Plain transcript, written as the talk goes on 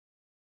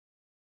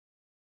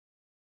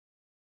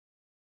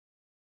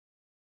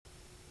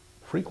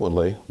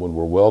Frequently, when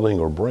we're welding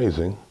or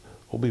brazing,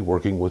 we'll be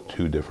working with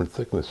two different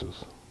thicknesses.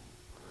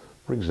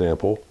 For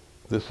example,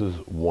 this is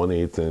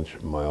 1/8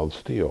 inch mild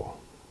steel.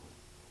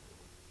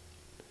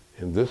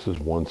 And this is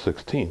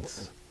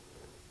 1/16.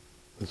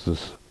 This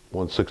is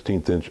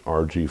 1/16 inch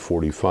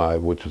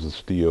RG45, which is a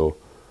steel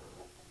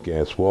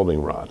gas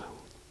welding rod.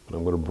 But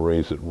I'm going to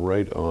braze it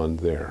right on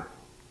there.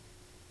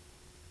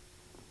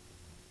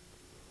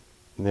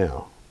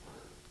 Now,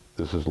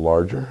 this is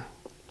larger,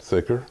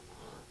 thicker,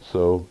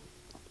 so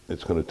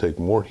it's going to take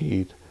more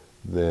heat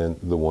than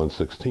the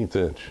 1/16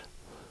 inch.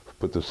 If we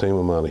put the same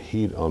amount of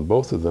heat on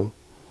both of them,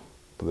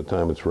 by the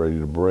time it's ready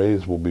to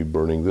braze, we'll be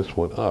burning this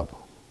one up.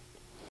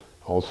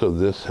 Also,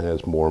 this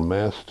has more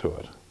mass to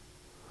it,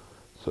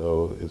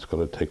 so it's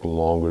going to take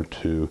longer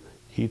to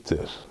heat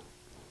this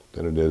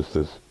than it is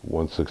this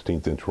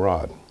 1/16 inch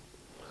rod.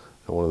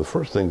 And one of the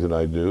first things that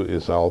I do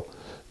is I'll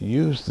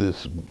use the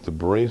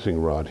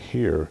brazing rod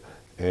here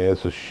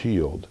as a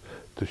shield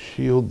to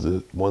shield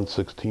the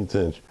 1/16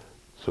 inch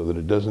so that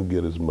it doesn't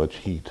get as much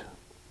heat.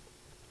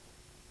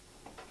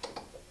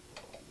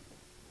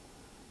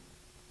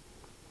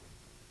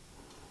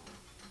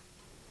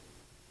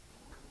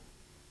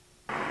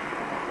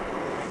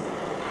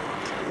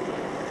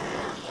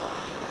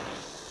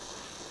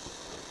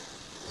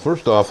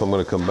 First off, I'm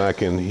going to come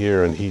back in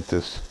here and heat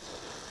this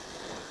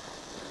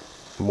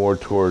more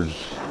towards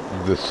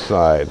this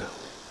side,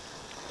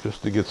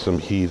 just to get some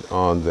heat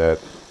on that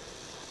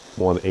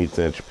 1/8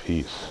 inch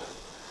piece.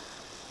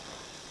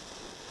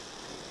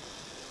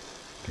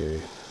 Okay,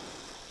 you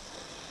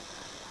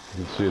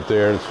can see it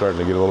there, it's starting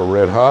to get a little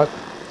red hot.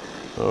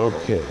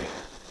 Okay,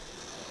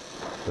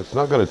 it's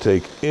not going to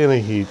take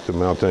any heat to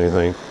melt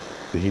anything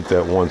to heat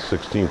that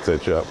 1/16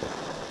 inch up.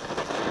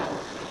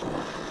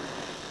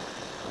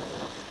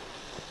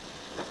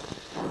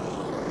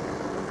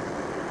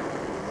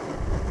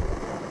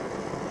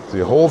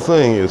 The whole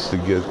thing is to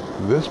get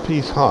this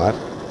piece hot,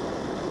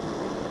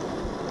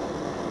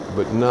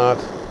 but not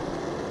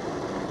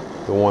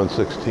the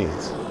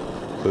 1/16.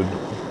 So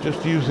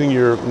just using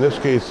in this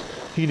case,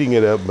 heating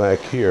it up back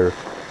here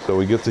so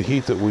we get the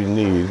heat that we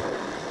need,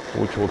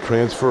 which will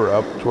transfer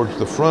up towards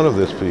the front of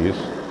this piece,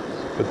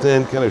 but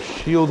then kind of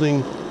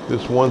shielding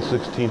this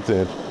 1/16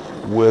 inch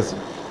with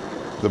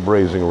the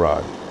brazing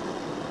rod.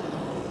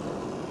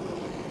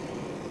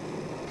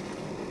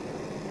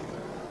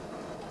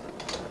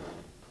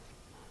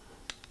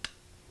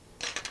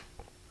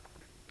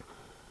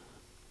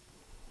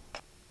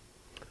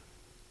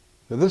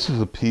 Now this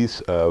is a piece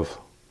of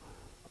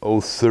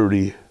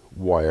 030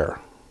 wire.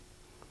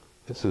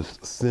 This is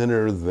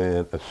thinner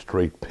than a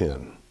straight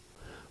pin.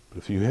 But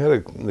if you had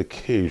an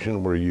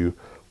occasion where you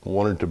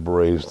wanted to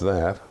braze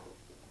that,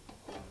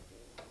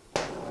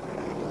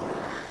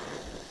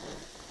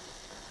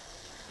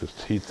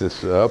 just heat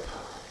this up.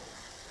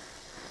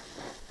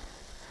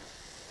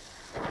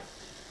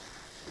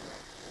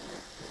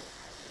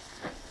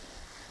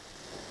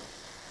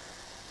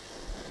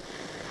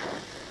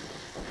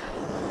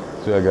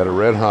 See, I got it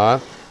red hot.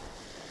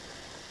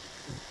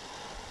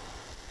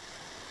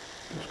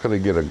 Just gonna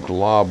get a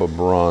glob of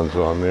bronze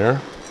on there.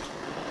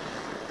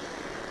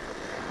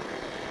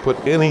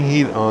 Put any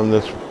heat on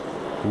this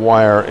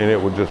wire and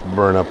it would just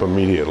burn up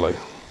immediately.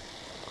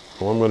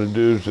 So what I'm gonna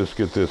do is just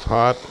get this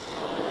hot,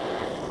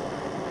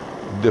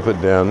 dip it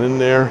down in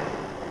there.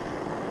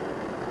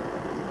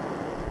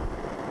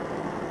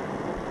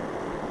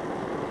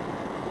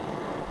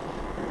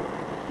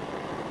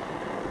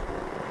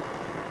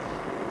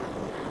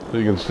 So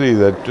you can see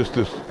that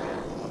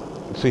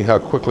see how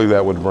quickly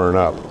that would burn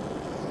up.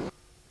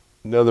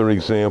 Another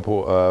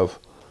example of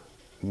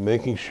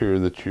making sure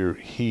that your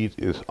heat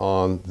is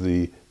on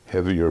the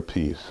heavier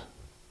piece.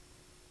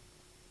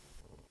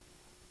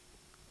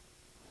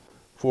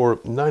 For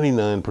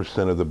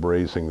 99% of the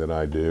brazing that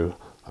I do,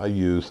 I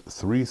use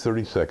 3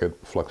 30-second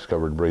flux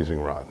covered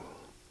brazing rod.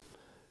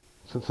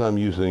 Since I'm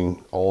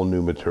using all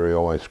new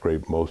material, I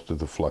scrape most of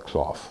the flux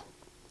off.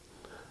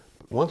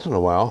 Once in a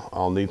while,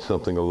 I'll need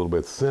something a little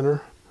bit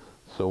thinner.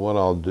 So what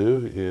I'll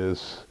do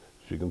is,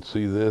 as you can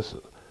see this,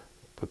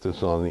 put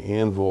this on the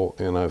anvil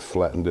and I've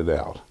flattened it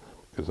out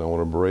because I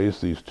want to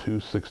braze these two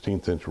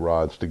 1/16 inch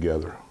rods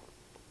together.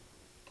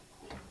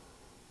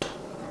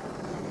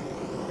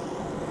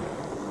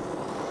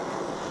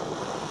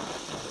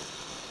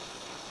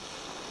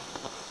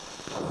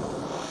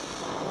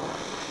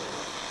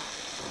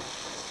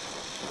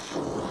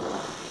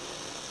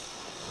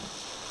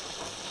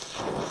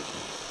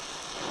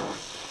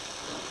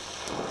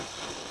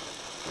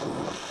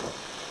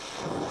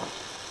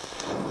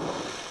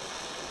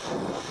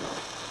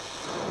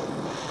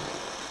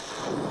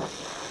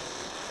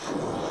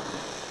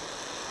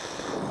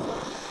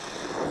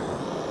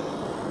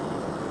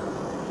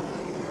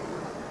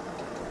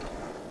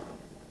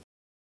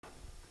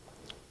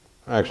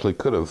 I actually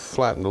could have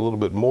flattened a little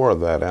bit more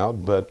of that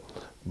out, but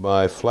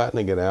by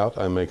flattening it out,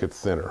 I make it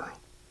thinner.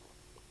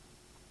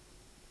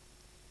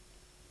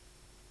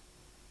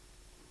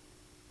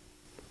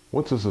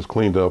 Once this is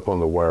cleaned up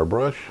on the wire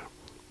brush,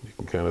 you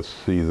can kind of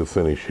see the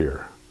finish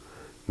here.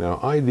 Now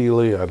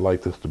ideally I'd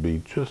like this to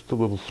be just a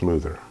little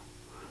smoother,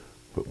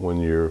 but when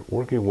you're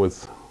working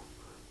with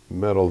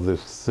metal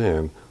this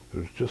thin,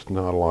 there's just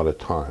not a lot of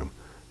time.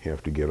 You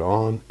have to get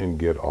on and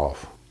get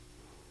off.